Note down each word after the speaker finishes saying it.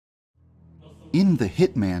In the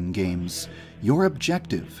Hitman games, your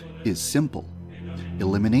objective is simple: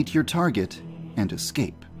 eliminate your target and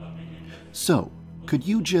escape. So, could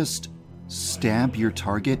you just stab your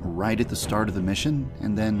target right at the start of the mission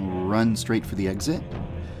and then run straight for the exit?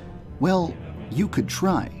 Well, you could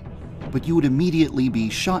try, but you would immediately be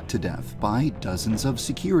shot to death by dozens of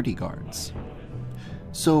security guards.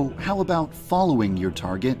 So how about following your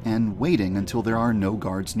target and waiting until there are no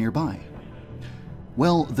guards nearby?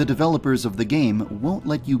 Well, the developers of the game won't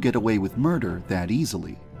let you get away with murder that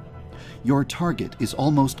easily. Your target is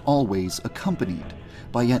almost always accompanied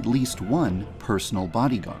by at least one personal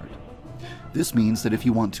bodyguard. This means that if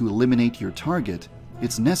you want to eliminate your target,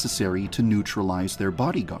 it's necessary to neutralize their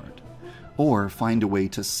bodyguard, or find a way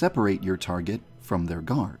to separate your target from their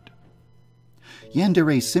guard.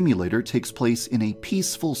 Yandere Simulator takes place in a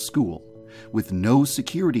peaceful school, with no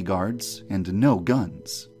security guards and no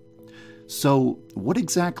guns. So, what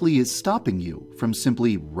exactly is stopping you from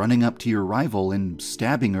simply running up to your rival and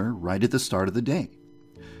stabbing her right at the start of the day?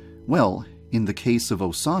 Well, in the case of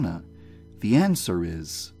Osana, the answer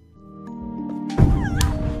is...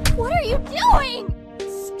 What are you doing?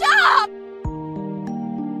 Stop!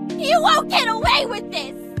 You won't get away with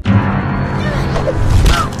this!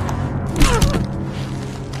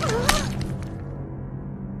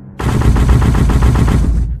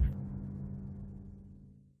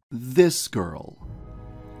 This girl.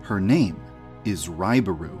 Her name is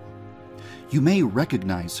Raibaru. You may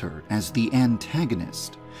recognize her as the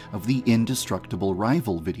antagonist of the Indestructible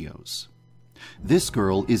Rival videos. This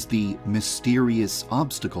girl is the mysterious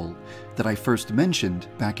obstacle that I first mentioned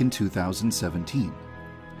back in 2017.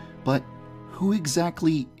 But who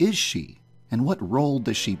exactly is she, and what role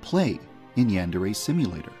does she play in Yandere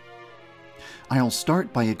Simulator? I'll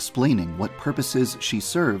start by explaining what purposes she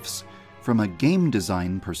serves from a game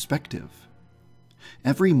design perspective.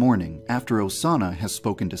 Every morning after Osana has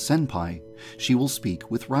spoken to Senpai, she will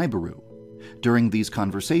speak with Raibaru. During these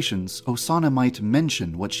conversations, Osana might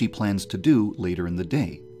mention what she plans to do later in the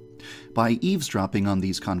day. By eavesdropping on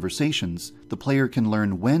these conversations, the player can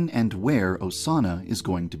learn when and where Osana is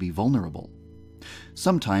going to be vulnerable.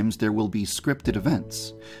 Sometimes there will be scripted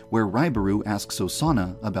events, where Raibaru asks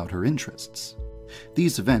Osana about her interests.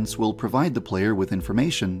 These events will provide the player with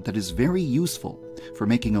information that is very useful for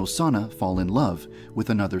making Osana fall in love with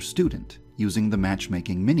another student using the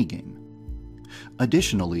matchmaking minigame.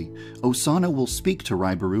 Additionally, Osana will speak to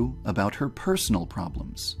Raibaru about her personal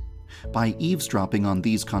problems. By eavesdropping on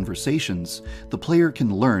these conversations, the player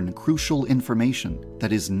can learn crucial information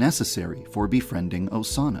that is necessary for befriending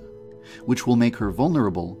Osana, which will make her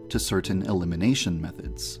vulnerable to certain elimination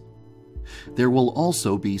methods. There will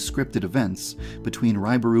also be scripted events between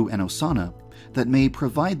Raibaru and Osana that may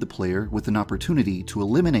provide the player with an opportunity to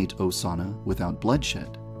eliminate Osana without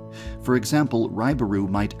bloodshed. For example, Raibaru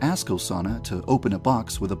might ask Osana to open a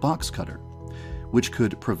box with a box cutter, which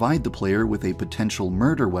could provide the player with a potential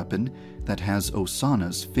murder weapon that has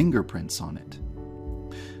Osana's fingerprints on it.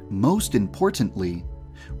 Most importantly,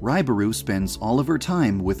 Raibaru spends all of her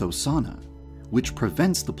time with Osana, which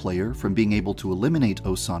prevents the player from being able to eliminate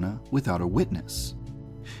Osana without a witness.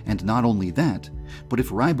 And not only that, but if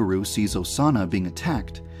Raibaru sees Osana being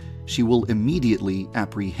attacked, she will immediately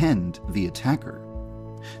apprehend the attacker.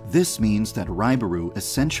 This means that Raibaru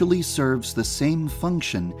essentially serves the same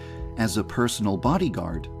function as a personal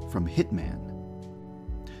bodyguard from Hitman.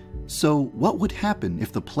 So what would happen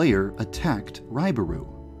if the player attacked Raibaru?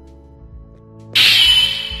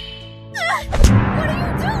 What are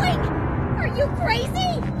you doing? Are you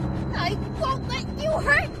crazy? I won't let you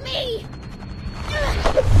hurt me!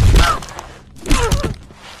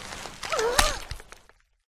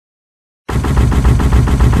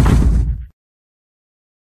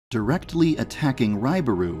 Directly attacking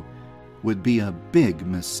Raibaru would be a big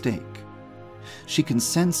mistake. She can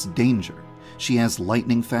sense danger, she has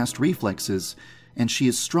lightning-fast reflexes, and she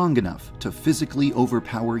is strong enough to physically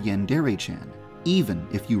overpower Yandere-chan, even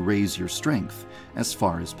if you raise your strength as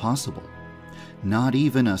far as possible. Not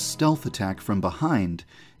even a stealth attack from behind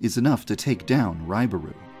is enough to take down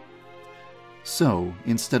Raibaru. So,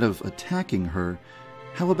 instead of attacking her,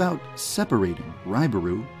 how about separating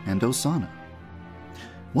Raibaru and Osana?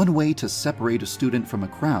 One way to separate a student from a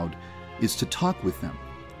crowd is to talk with them,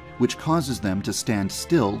 which causes them to stand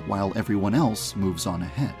still while everyone else moves on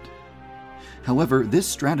ahead. However, this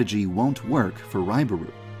strategy won't work for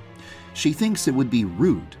Raibaru. She thinks it would be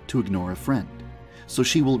rude to ignore a friend, so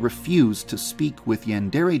she will refuse to speak with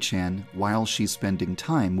Yandere-chan while she's spending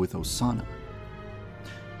time with Osana.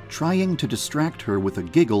 Trying to distract her with a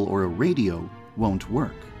giggle or a radio won't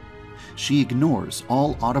work. She ignores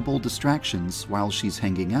all audible distractions while she's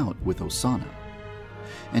hanging out with Osana.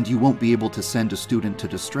 and you won't be able to send a student to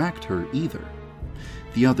distract her either.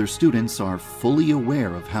 The other students are fully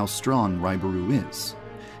aware of how strong Raibaru is,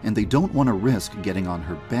 and they don't want to risk getting on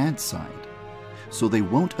her bad side, so they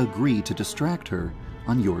won't agree to distract her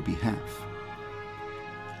on your behalf.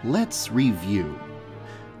 Let's review.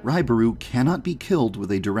 Raibaru cannot be killed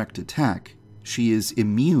with a direct attack, she is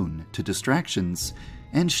immune to distractions,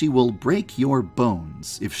 and she will break your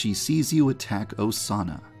bones if she sees you attack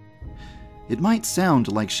Osana. It might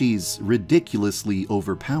sound like she's ridiculously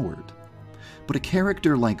overpowered, but a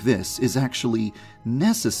character like this is actually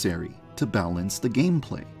necessary to balance the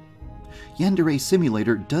gameplay. Yandere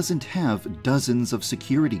Simulator doesn't have dozens of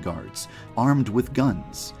security guards armed with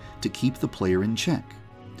guns to keep the player in check,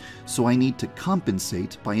 so I need to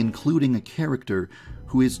compensate by including a character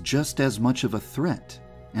who is just as much of a threat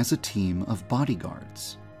as a team of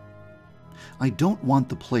bodyguards. I don't want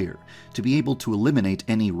the player to be able to eliminate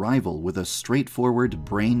any rival with a straightforward,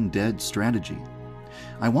 brain-dead strategy.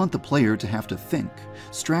 I want the player to have to think,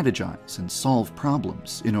 strategize, and solve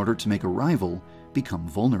problems in order to make a rival become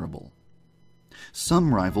vulnerable.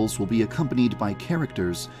 Some rivals will be accompanied by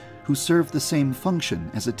characters who serve the same function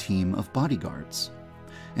as a team of bodyguards,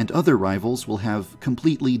 and other rivals will have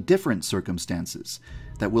completely different circumstances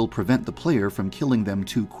that will prevent the player from killing them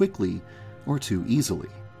too quickly or too easily.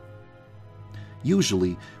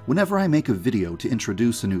 Usually, whenever I make a video to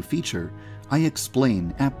introduce a new feature, I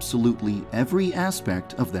explain absolutely every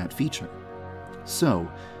aspect of that feature.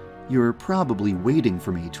 So, you're probably waiting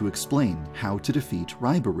for me to explain how to defeat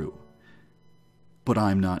Raibaru. But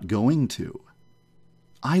I'm not going to.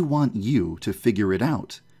 I want you to figure it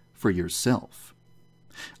out for yourself.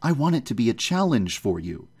 I want it to be a challenge for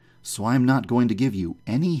you, so I'm not going to give you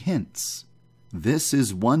any hints. This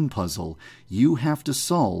is one puzzle you have to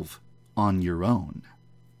solve on your own.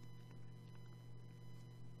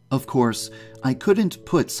 Of course, I couldn't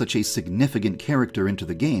put such a significant character into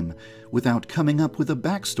the game without coming up with a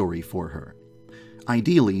backstory for her.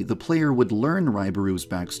 Ideally, the player would learn Raibaru's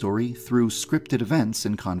backstory through scripted events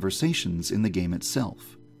and conversations in the game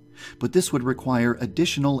itself, but this would require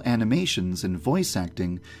additional animations and voice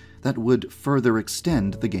acting that would further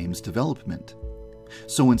extend the game's development.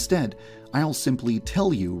 So instead, I'll simply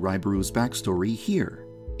tell you Raibaru's backstory here,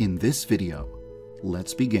 in this video.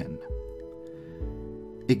 Let's begin.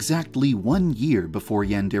 Exactly 1 year before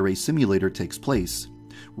Yandere Simulator takes place,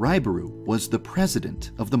 Raibaru was the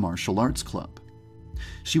president of the martial arts club.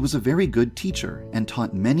 She was a very good teacher and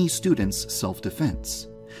taught many students self-defense,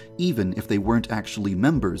 even if they weren't actually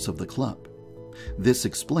members of the club. This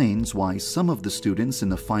explains why some of the students in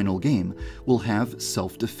the final game will have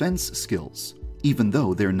self-defense skills, even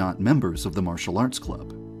though they're not members of the martial arts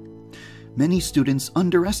club. Many students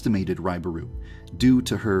underestimated Raibaru due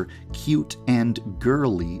to her cute and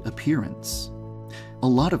girly appearance. A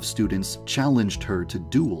lot of students challenged her to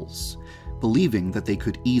duels, believing that they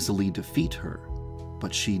could easily defeat her,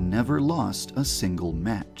 but she never lost a single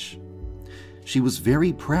match. She was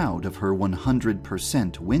very proud of her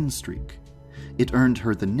 100% win streak. It earned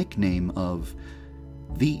her the nickname of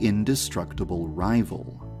the Indestructible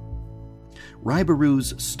Rival.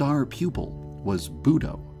 Raibaru's star pupil was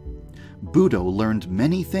Budo. Budo learned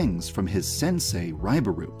many things from his sensei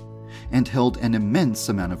Raibaru and held an immense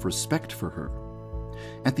amount of respect for her.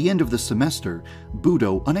 At the end of the semester,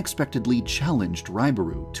 Budo unexpectedly challenged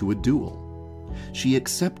Raibaru to a duel. She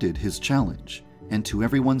accepted his challenge, and to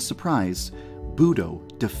everyone's surprise, Budo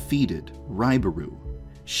defeated Raibaru,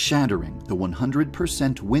 shattering the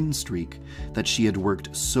 100% win streak that she had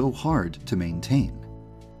worked so hard to maintain.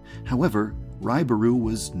 However, Raibaru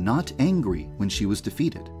was not angry when she was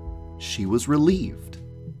defeated. She was relieved.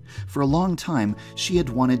 For a long time, she had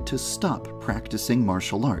wanted to stop practicing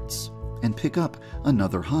martial arts and pick up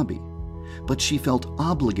another hobby, but she felt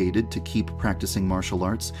obligated to keep practicing martial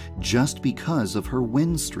arts just because of her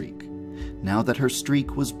win streak. Now that her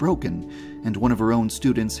streak was broken and one of her own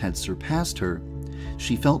students had surpassed her,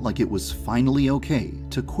 she felt like it was finally okay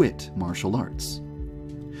to quit martial arts.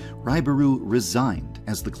 Raibaru resigned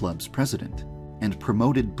as the club's president and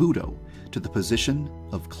promoted Budo to the position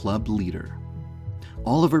of club leader.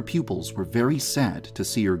 All of her pupils were very sad to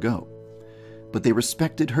see her go, but they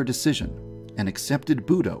respected her decision and accepted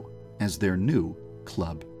Budo as their new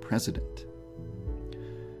club president.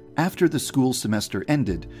 After the school semester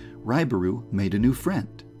ended, Raibaru made a new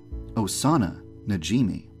friend, Osana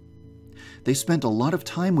Najimi. They spent a lot of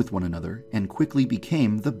time with one another and quickly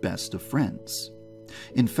became the best of friends.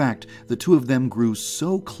 In fact, the two of them grew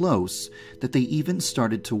so close that they even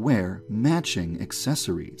started to wear matching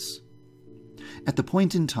accessories. At the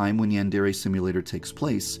point in time when Yandere Simulator takes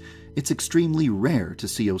place, It's extremely rare to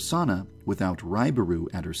see Osana without Raibaru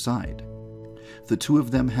at her side. The two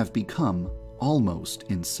of them have become almost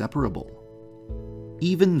inseparable.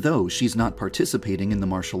 Even though she's not participating in the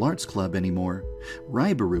martial arts club anymore,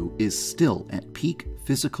 Raibaru is still at peak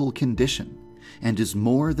physical condition and is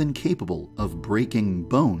more than capable of breaking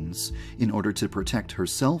bones in order to protect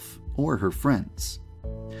herself or her friends.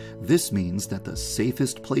 This means that the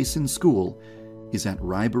safest place in school is at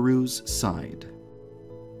Raibaru's side.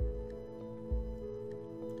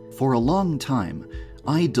 For a long time,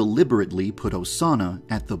 I deliberately put Osana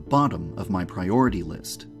at the bottom of my priority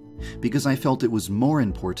list, because I felt it was more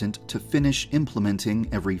important to finish implementing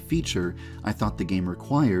every feature I thought the game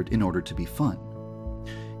required in order to be fun.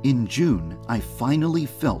 In June, I finally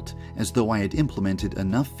felt as though I had implemented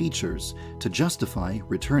enough features to justify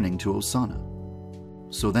returning to Osana.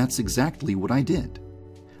 So that's exactly what I did.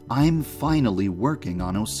 I'm finally working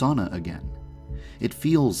on Osana again. It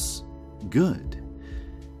feels good.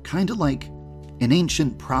 Kinda like an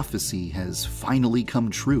ancient prophecy has finally come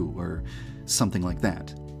true, or something like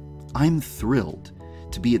that. I'm thrilled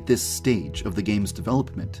to be at this stage of the game's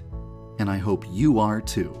development, and I hope you are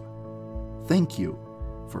too. Thank you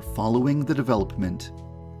for following the development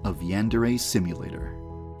of Yandere Simulator.